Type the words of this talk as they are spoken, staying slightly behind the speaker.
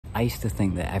I used to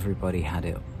think that everybody had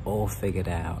it all figured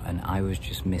out and I was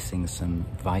just missing some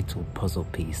vital puzzle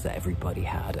piece that everybody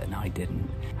had and I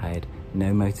didn't. I had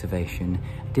no motivation,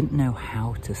 didn't know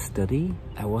how to study.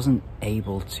 I wasn't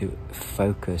able to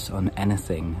focus on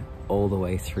anything all the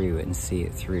way through and see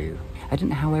it through. I didn't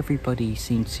know how everybody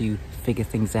seemed to figure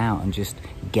things out and just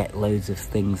get loads of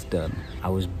things done. I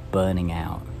was burning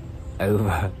out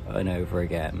over and over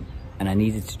again, and I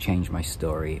needed to change my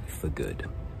story for good.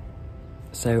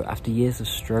 So after years of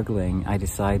struggling, I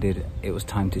decided it was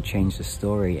time to change the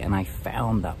story, and I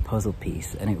found that puzzle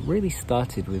piece, and it really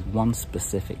started with one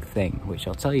specific thing, which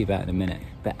I'll tell you about in a minute.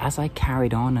 But as I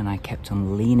carried on and I kept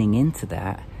on leaning into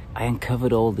that, I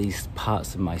uncovered all these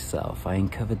parts of myself. I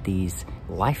uncovered these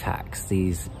life hacks,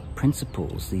 these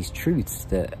principles, these truths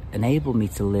that enable me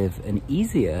to live an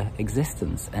easier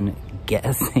existence and get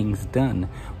things done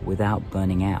without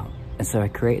burning out. And so I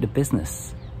created a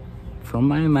business from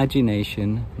my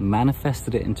imagination,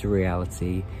 manifested it into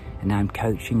reality, and now I'm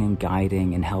coaching and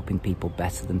guiding and helping people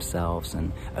better themselves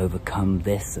and overcome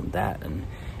this and that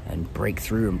and break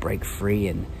through and break free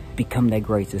and become their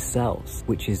greatest selves,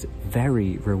 which is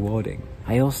very rewarding.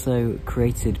 I also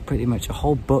created pretty much a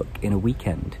whole book in a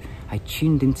weekend. I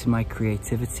tuned into my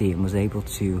creativity and was able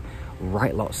to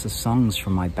write lots of songs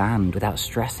from my band without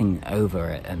stressing over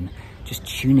it and just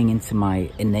tuning into my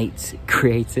innate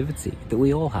creativity that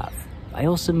we all have. I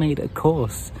also made a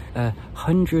course, a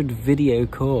 100 video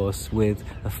course with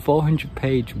a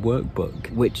 400-page workbook,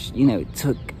 which, you know, it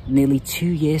took nearly 2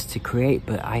 years to create,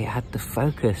 but I had the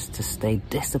focus to stay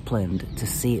disciplined, to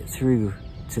see it through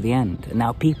to the end. And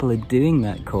now people are doing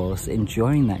that course,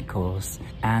 enjoying that course,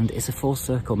 and it's a full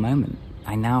circle moment.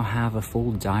 I now have a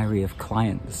full diary of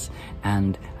clients,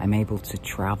 and I'm able to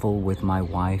travel with my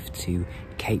wife to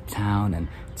Cape Town and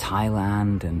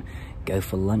Thailand and go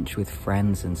for lunch with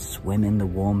friends and swim in the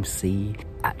warm sea.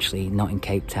 Actually, not in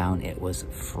Cape Town, it was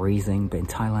freezing, but in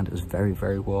Thailand it was very,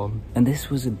 very warm. And this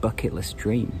was a bucket list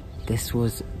dream. This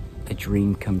was a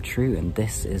dream come true, and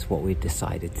this is what we've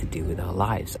decided to do with our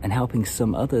lives, and helping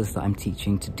some others that I'm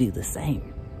teaching to do the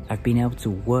same. I've been able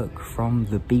to work from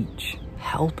the beach,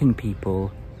 helping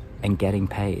people and getting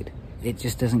paid. It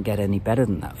just doesn't get any better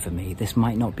than that for me. This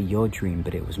might not be your dream,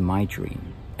 but it was my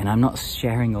dream. And I'm not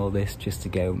sharing all this just to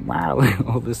go, wow,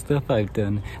 all the stuff I've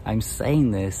done. I'm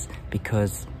saying this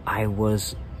because I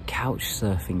was couch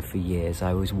surfing for years.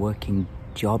 I was working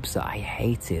jobs that I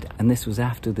hated. And this was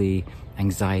after the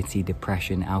anxiety,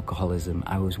 depression, alcoholism.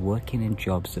 I was working in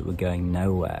jobs that were going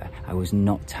nowhere. I was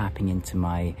not tapping into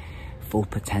my full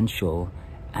potential,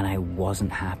 and I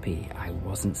wasn't happy. I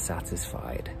wasn't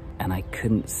satisfied. And I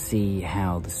couldn't see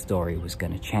how the story was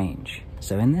going to change.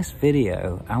 So in this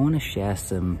video, I want to share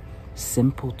some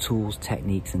simple tools,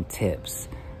 techniques, and tips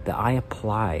that I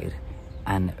applied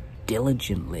and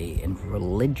diligently and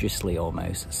religiously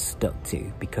almost stuck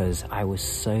to, because I was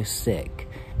so sick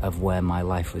of where my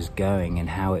life was going and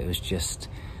how it was just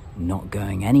not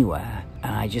going anywhere.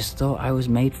 And I just thought I was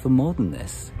made for more than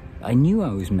this. I knew I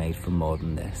was made for more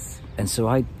than this. And so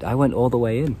I went all the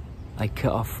way in. I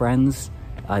cut off friends,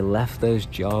 I left those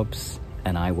jobs,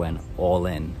 and I went all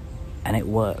in. And it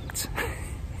worked.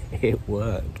 It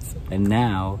worked. And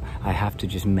now I have to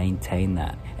just maintain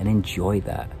that and enjoy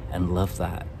that and love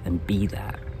that and be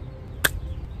that.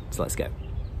 So let's go.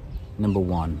 Number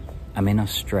one, I'm in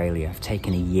Australia. I've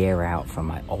taken a year out from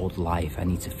my old life. I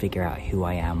need to figure out who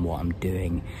I am, what I'm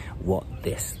doing, what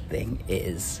this thing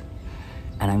is.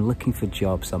 And I'm looking for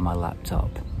jobs on my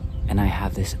laptop. And I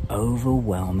have this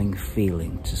overwhelming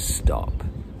feeling to stop.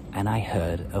 And I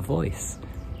heard a voice.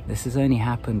 This has only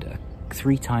happened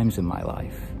 3 times in my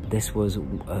life. This was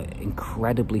an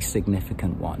incredibly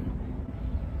significant one.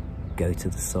 Go to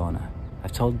the sauna.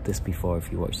 I've told this before if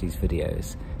you watch these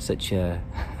videos. Such a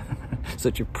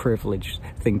such a privileged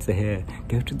thing to hear.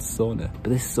 Go to the sauna.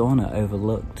 But this sauna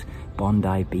overlooked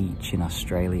Bondi Beach in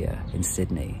Australia, in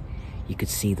Sydney. You could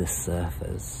see the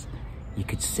surfers. You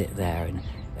could sit there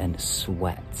and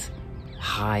sweat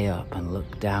high up and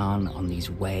look down on these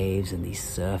waves and these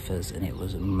surfers, and it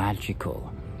was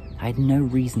magical. I had no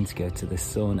reason to go to this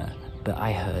sauna, but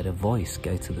I heard a voice,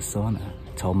 go to the sauna.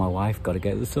 I told my wife, gotta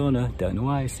go to the sauna, don't know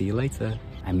why, see you later.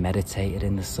 I meditated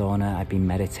in the sauna. I've been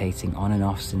meditating on and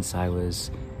off since I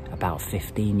was about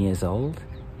 15 years old,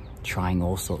 trying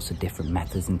all sorts of different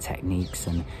methods and techniques,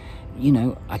 and you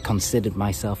know, I considered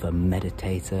myself a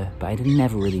meditator, but I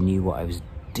never really knew what I was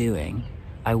doing.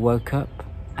 I woke up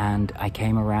and I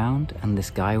came around and this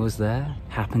guy was there,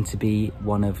 happened to be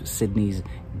one of Sydney's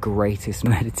greatest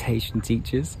meditation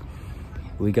teachers.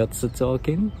 We got to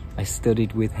talking, I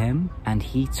studied with him, and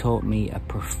he taught me a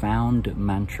profound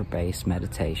mantra-based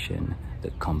meditation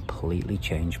that completely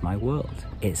changed my world.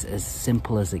 It's as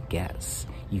simple as it gets.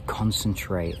 You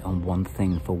concentrate on one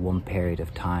thing for one period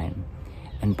of time.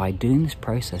 And by doing this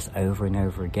process over and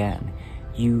over again,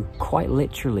 you quite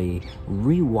literally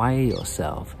rewire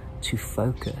yourself to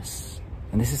focus.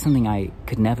 And this is something I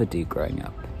could never do growing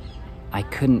up. I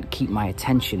couldn't keep my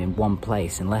attention in one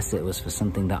place unless it was for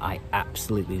something that I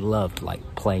absolutely loved, like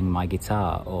playing my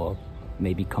guitar or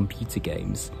maybe computer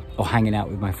games or hanging out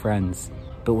with my friends.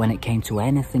 But when it came to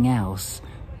anything else,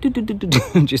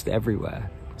 just everywhere.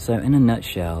 So in a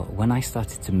nutshell, when I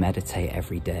started to meditate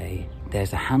every day,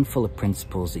 there's a handful of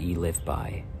principles that you live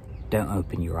by. Don't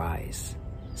open your eyes.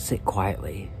 Sit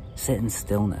quietly. Sit in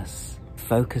stillness.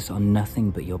 Focus on nothing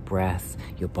but your breath,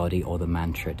 your body, or the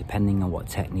mantra, depending on what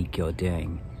technique you're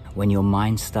doing. When your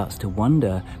mind starts to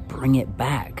wander, bring it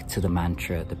back to the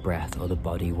mantra, the breath, or the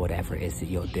body, whatever it is that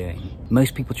you're doing.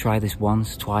 Most people try this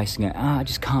once, twice, and go, I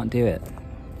just can't do it.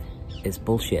 It's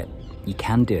bullshit. You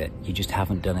can do it. You just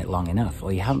haven't done it long enough,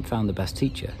 or you haven't found the best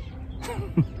teacher.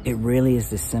 It really is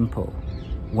this simple.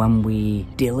 When we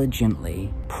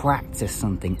diligently practice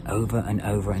something over and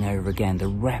over and over again, the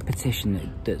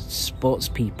repetition that sports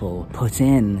people put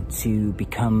in to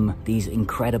become these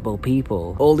incredible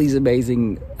people, all these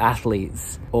amazing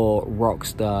athletes or rock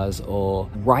stars or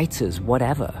writers,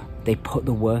 whatever, they put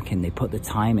the work in, they put the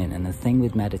time in. And the thing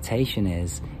with meditation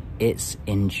is it's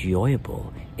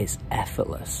enjoyable. It's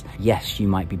effortless. Yes, you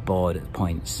might be bored at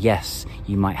points. Yes,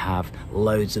 you might have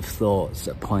loads of thoughts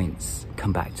at points.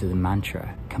 Come back to the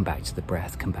mantra, come back to the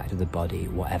breath, come back to the body,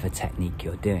 whatever technique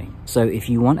you're doing. So if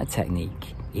you want a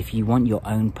technique, if you want your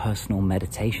own personal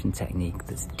meditation technique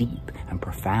that's deep and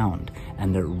profound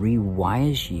and that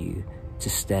rewires you to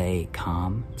stay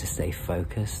calm, to stay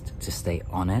focused, to stay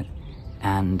on it,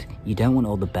 and you don't want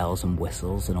all the bells and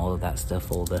whistles and all of that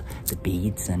stuff, all the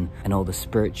beads and all the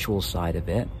spiritual side of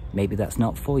it, maybe that's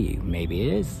not for you. Maybe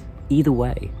it is. Either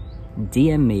way,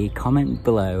 DM me, comment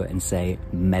below and say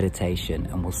meditation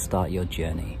and we'll start your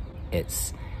journey.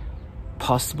 It's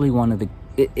possibly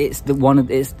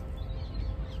it's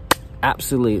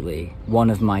absolutely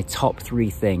one of my top 3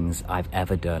 things I've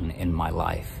ever done in my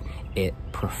life. It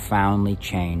profoundly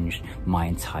changed my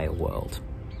entire world.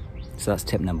 So that's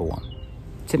tip number 1.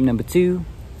 Tip number 2,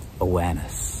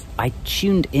 awareness. I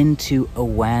tuned into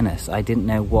awareness. I didn't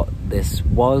know what this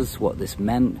was, what this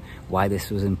meant, why this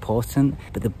was important,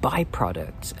 but the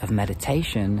byproduct of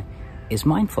meditation is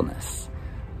mindfulness.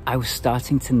 I was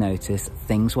starting to notice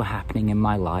things were happening in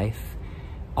my life,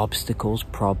 obstacles,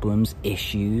 problems,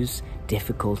 issues,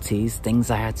 difficulties,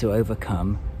 things I had to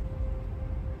overcome,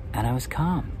 and I was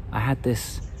calm. I had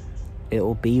this,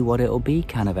 it'll be what it'll be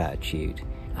kind of attitude.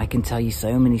 I can tell you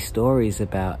so many stories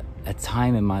about a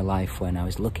time in my life when I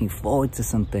was looking forward to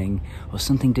something or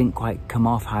something didn't quite come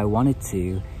off how I wanted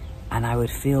to, and I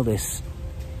would feel this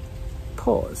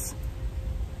pause.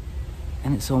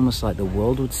 And it's almost like the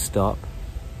world would stop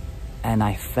and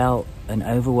I felt an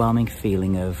overwhelming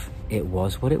feeling of it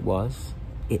was what it was,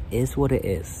 it is what it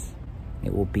is,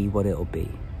 it will be what it will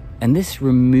be. And this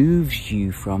removes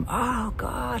you from, oh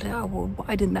God, oh, well,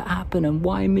 why didn't that happen? And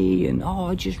why me? And oh,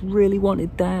 I just really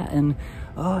wanted that. And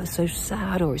oh, it's so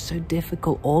sad or it's so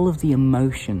difficult. All of the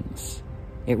emotions.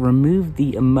 It removed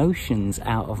the emotions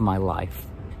out of my life.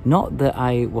 Not that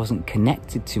I wasn't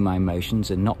connected to my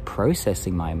emotions and not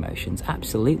processing my emotions.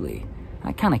 Absolutely.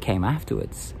 That kind of came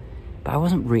afterwards. But I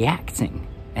wasn't reacting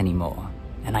anymore.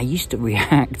 And I used to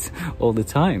react all the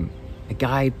time. A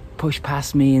guy pushed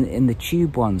past me in the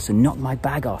tube once and knocked my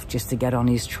bag off just to get on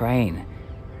his train.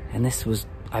 And this was,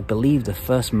 I believe, the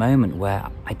first moment where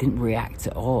I didn't react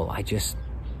at all. I just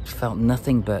felt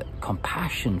nothing but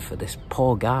compassion for this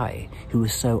poor guy who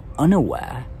was so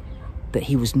unaware that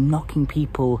he was knocking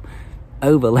people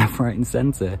over left, right and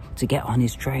center to get on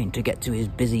his train, to get to his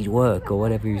busy work or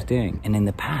whatever he was doing. And in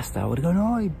the past, I would have gone,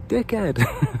 oh, you dickhead.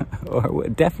 Or I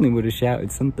definitely would have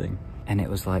shouted something. And it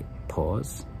was like,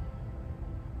 pause.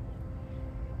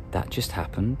 That just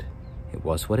happened. It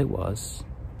was what it was.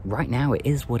 Right now, it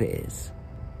is what it is.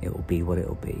 It will be what it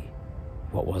will be.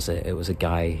 What was it? It was a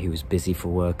guy who was busy for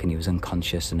work and he was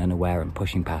unconscious and unaware and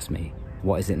pushing past me.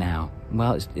 What is it now?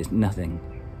 Well, it's nothing.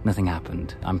 Nothing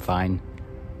happened. I'm fine.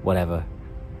 Whatever.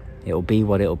 It'll be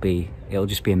what it'll be. It'll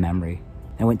just be a memory.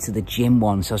 I went to the gym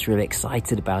once. I was really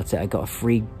excited about it. I got a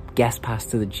free guest pass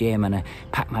to the gym and I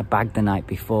packed my bag the night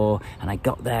before and I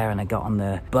got there and I got on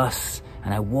the bus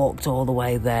and I walked all the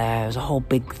way there. It was a whole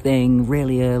big thing,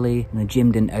 really early, and the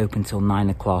gym didn't open till 9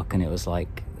 o'clock and it was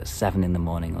like 7 in the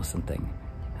morning or something.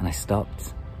 And I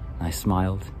stopped and I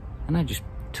smiled and I just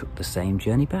took the same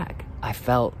journey back. I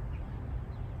felt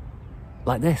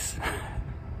like this.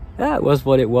 Yeah, it was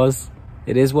what it was.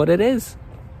 It is what it is.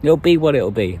 It'll be what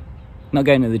it'll be. Not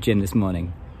going to the gym this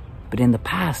morning. But in the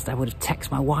past, I would have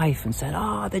texted my wife and said,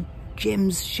 "Oh, the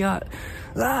gym's shut."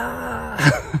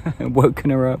 And woken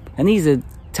her up. And these are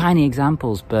tiny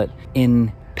examples, but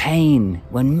in pain,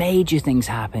 when major things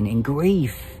happen, in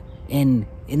grief, in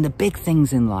the big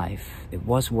things in life, it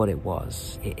was what it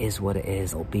was. It is what it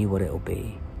is. It'll be what it'll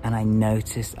be. And I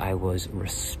noticed I was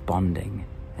responding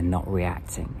and not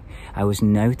reacting. I was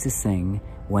noticing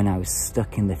when I was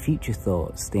stuck in the future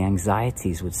thoughts, the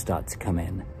anxieties would start to come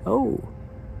in. Oh,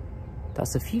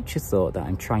 that's a future thought that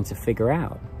I'm trying to figure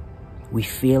out. We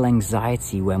feel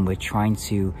anxiety when we're trying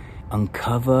to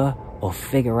uncover or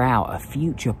figure out a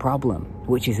future problem,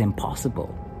 which is impossible,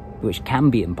 which can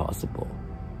be impossible.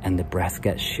 And the breath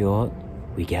gets short,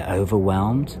 we get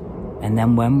overwhelmed, and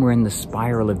then when we're in the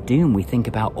spiral of doom, we think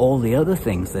about all the other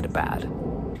things that are bad.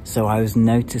 So I was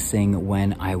noticing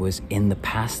when I was in the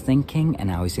past thinking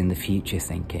and I was in the future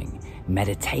thinking.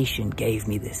 Meditation gave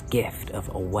me this gift of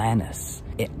awareness.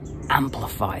 It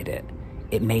amplified it.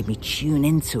 It made me tune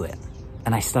into it.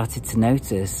 And I started to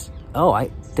notice, oh,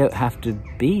 I don't have to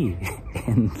be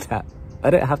in that. I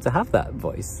don't have to have that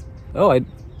voice. Oh, I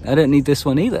don't need this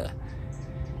one either.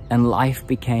 And life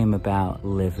became about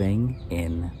living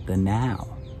in the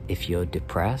now. If you're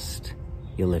depressed,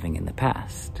 you're living in the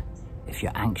past. If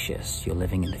you're anxious, you're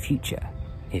living in the future.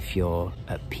 If you're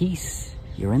at peace,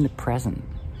 you're in the present.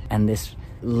 And this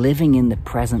living in the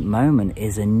present moment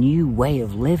is a new way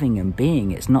of living and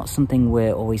being. It's not something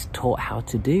we're always taught how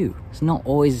to do. It's not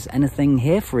always anything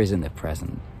here for us in the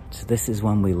present. So this is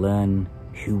when we learn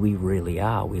who we really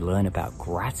are. We learn about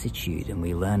gratitude and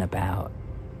we learn about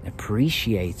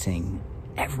appreciating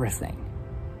everything.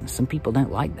 And some people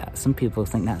don't like that. Some people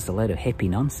think that's a load of hippie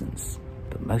nonsense.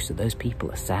 But most of those people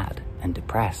are sad and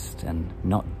depressed and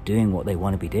not doing what they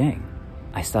want to be doing.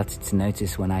 I started to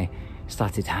notice when I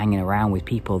started hanging around with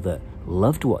people that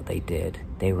loved what they did,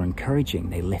 they were encouraging,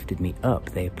 they lifted me up,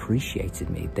 they appreciated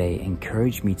me, they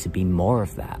encouraged me to be more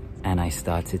of that. And I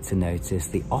started to notice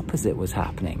the opposite was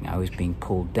happening. I was being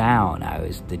pulled down.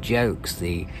 The jokes,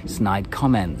 the snide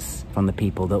comments from the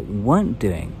people that weren't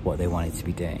doing what they wanted to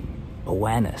be doing.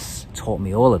 Awareness taught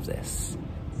me all of this.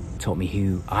 Taught me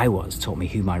who I was, taught me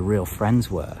who my real friends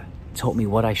were, taught me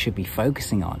what I should be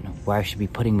focusing on, where I should be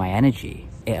putting my energy.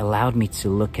 It allowed me to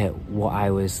look at what I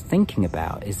was thinking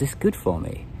about. Is this good for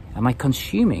me? Am I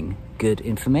consuming good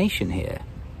information here?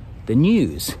 The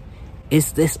news.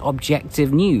 Is this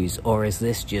objective news, or is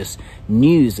this just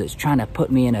news that's trying to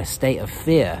put me in a state of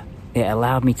fear? It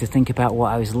allowed me to think about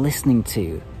what I was listening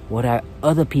to, what are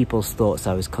other people's thoughts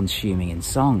I was consuming in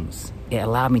songs. It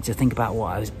allowed me to think about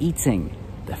what I was eating,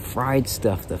 the fried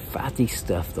stuff, the fatty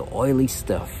stuff, the oily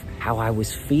stuff, how I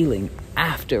was feeling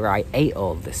after I ate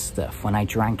all this stuff, when I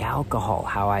drank alcohol,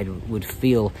 how I would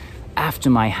feel after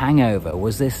my hangover.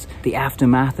 Was this the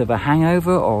aftermath of a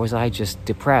hangover, or was I just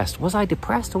depressed? Was I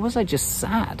depressed or was I just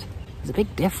sad? There's a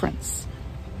big difference.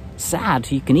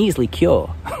 Sad, you can easily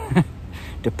cure.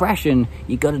 Depression,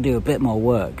 you got to do a bit more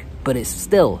work, but it's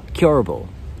still curable.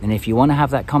 And if you want to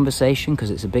have that conversation,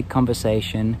 because it's a big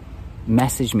conversation,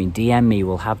 message me, DM me,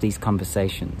 we'll have these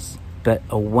conversations. But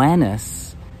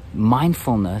awareness,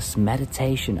 mindfulness,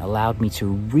 meditation allowed me to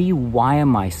rewire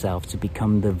myself to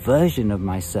become the version of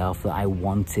myself that I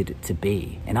wanted to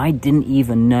be. And I didn't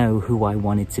even know who I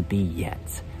wanted to be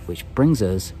yet, which brings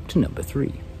us to number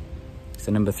 3.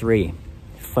 So number 3,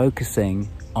 focusing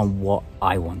on what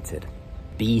I wanted.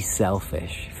 Be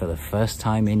selfish for the first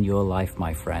time in your life,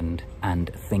 my friend,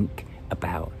 and think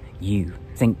about you.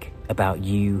 Think about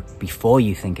you before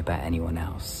you think about anyone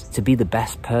else. To be the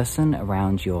best person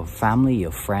around your family,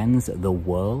 your friends, the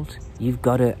world, you've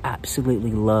got to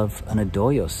absolutely love and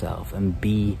adore yourself and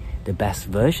be the best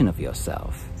version of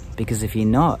yourself. Because if you're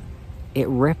not, it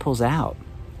ripples out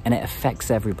and it affects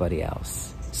everybody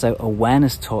else. So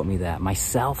awareness taught me that. My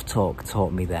self-talk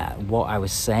taught me that. What I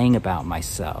was saying about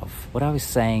myself, what I was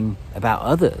saying about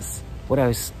others, what I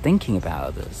was thinking about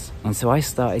others. And so I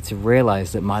started to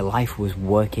realize that my life was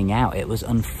working out. It was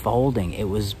unfolding. It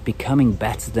was becoming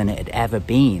better than it had ever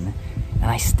been.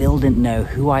 And I still didn't know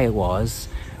who I was,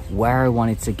 where I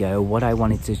wanted to go, what I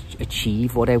wanted to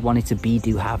achieve, what I wanted to be,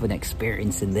 do, have an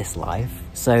experience in this life.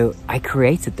 So I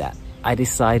created that. I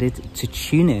decided to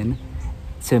tune in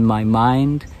to my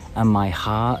mind and my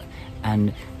heart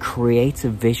and create a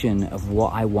vision of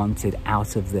what I wanted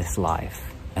out of this life.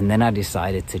 And then I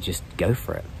decided to just go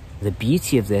for it. The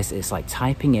beauty of this is like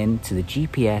typing into the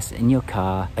GPS in your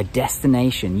car a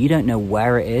destination. You don't know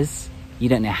where it is, You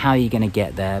don't know how you're going to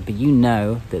get there, but you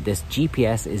know that this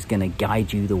GPS is going to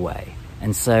guide you the way.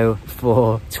 And so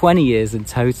for 20 years in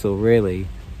total, really,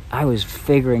 I was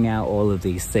figuring out all of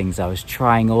these things. I was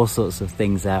trying all sorts of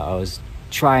things out. I was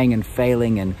trying and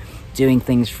failing and doing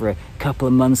things for a couple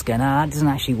of months, going, that doesn't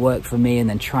actually work for me, and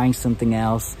then trying something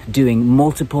else, doing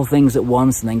multiple things at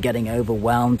once and then getting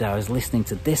overwhelmed. I was listening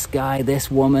to this guy, this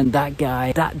woman, that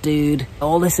guy, that dude,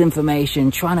 all this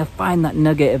information, trying to find that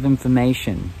nugget of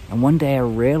information. And one day I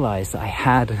realized that I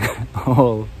had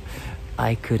all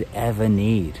I could ever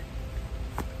need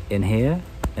in here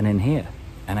and in here.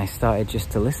 And I started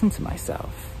just to listen to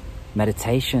myself.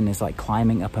 Meditation is like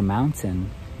climbing up a mountain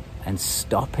and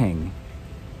stopping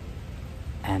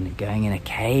and going in a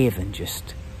cave and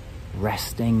just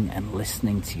resting and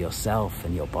listening to yourself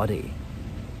and your body,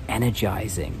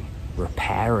 energizing,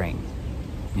 repairing.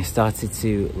 I started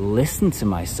to listen to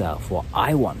myself, what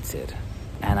I wanted,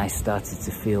 and I started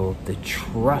to feel the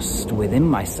trust within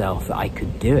myself that I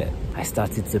could do it. I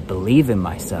started to believe in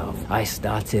myself. I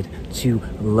started to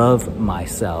love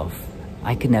myself.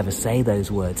 I could never say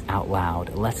those words out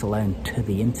loud, let alone to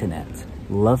the internet.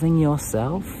 Loving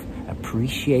yourself,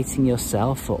 appreciating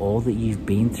yourself for all that you've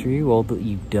been through, all that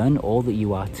you've done, all that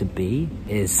you are to be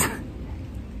is,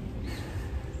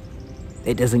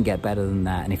 it doesn't get better than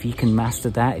that. And if you can master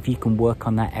that, if you can work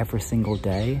on that every single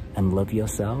day and love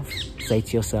yourself, say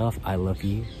to yourself, I love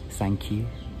you, thank you,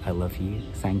 I love you,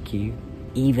 thank you.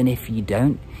 Even if you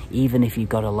don't, even if you've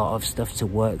got a lot of stuff to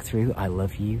work through, I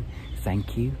love you,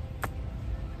 thank you.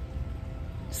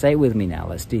 Say it with me now,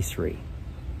 let's do 3.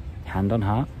 Hand on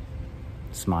heart.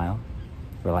 Smile,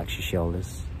 relax your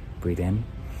shoulders, breathe in.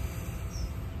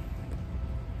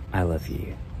 I love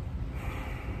you.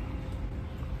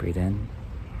 Breathe in.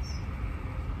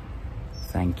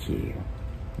 Thank you.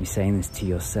 You're saying this to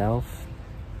yourself,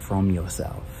 from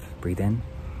yourself. Breathe in.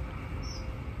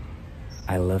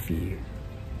 I love you.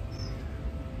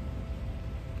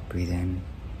 Breathe in.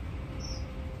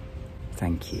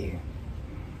 Thank you.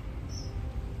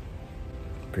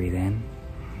 Breathe in.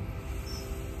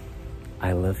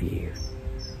 I love you.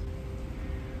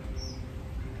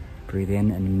 Breathe in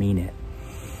and mean it.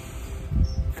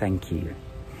 Thank you.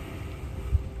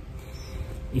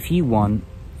 If you want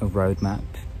a roadmap,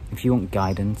 if you want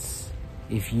guidance,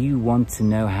 if you want to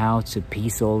know how to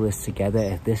piece all this together,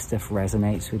 if this stuff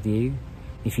resonates with you,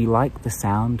 if you like the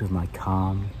sound of my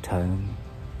calm tone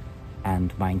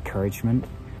and my encouragement,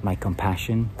 my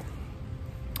compassion,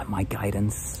 and my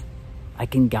guidance, I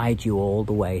can guide you all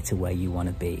the way to where you want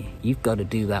to be. You've got to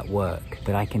do that work,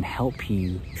 but I can help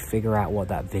you figure out what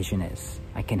that vision is.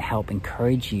 I can help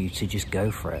encourage you to just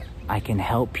go for it. I can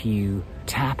help you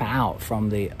tap out from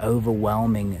the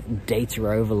overwhelming data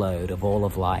overload of all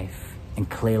of life and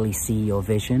clearly see your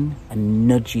vision and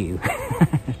nudge you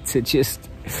to just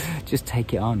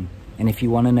take it on. And if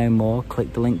you want to know more,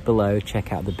 click the link below,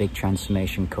 check out the Big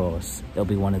Transformation course. It'll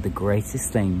be one of the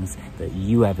greatest things that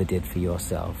you ever did for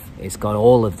yourself. It's got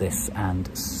all of this and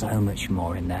so much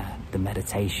more in there. The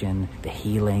meditation, the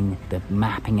healing, the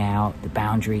mapping out, the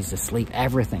boundaries, the sleep,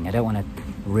 everything. I don't want to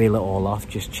reel it all off,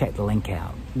 just check the link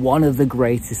out. One of the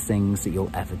greatest things that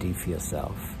you'll ever do for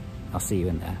yourself. I'll see you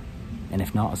in there. And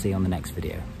if not, I'll see you on the next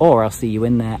video. Or I'll see you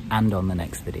in there and on the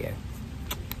next video.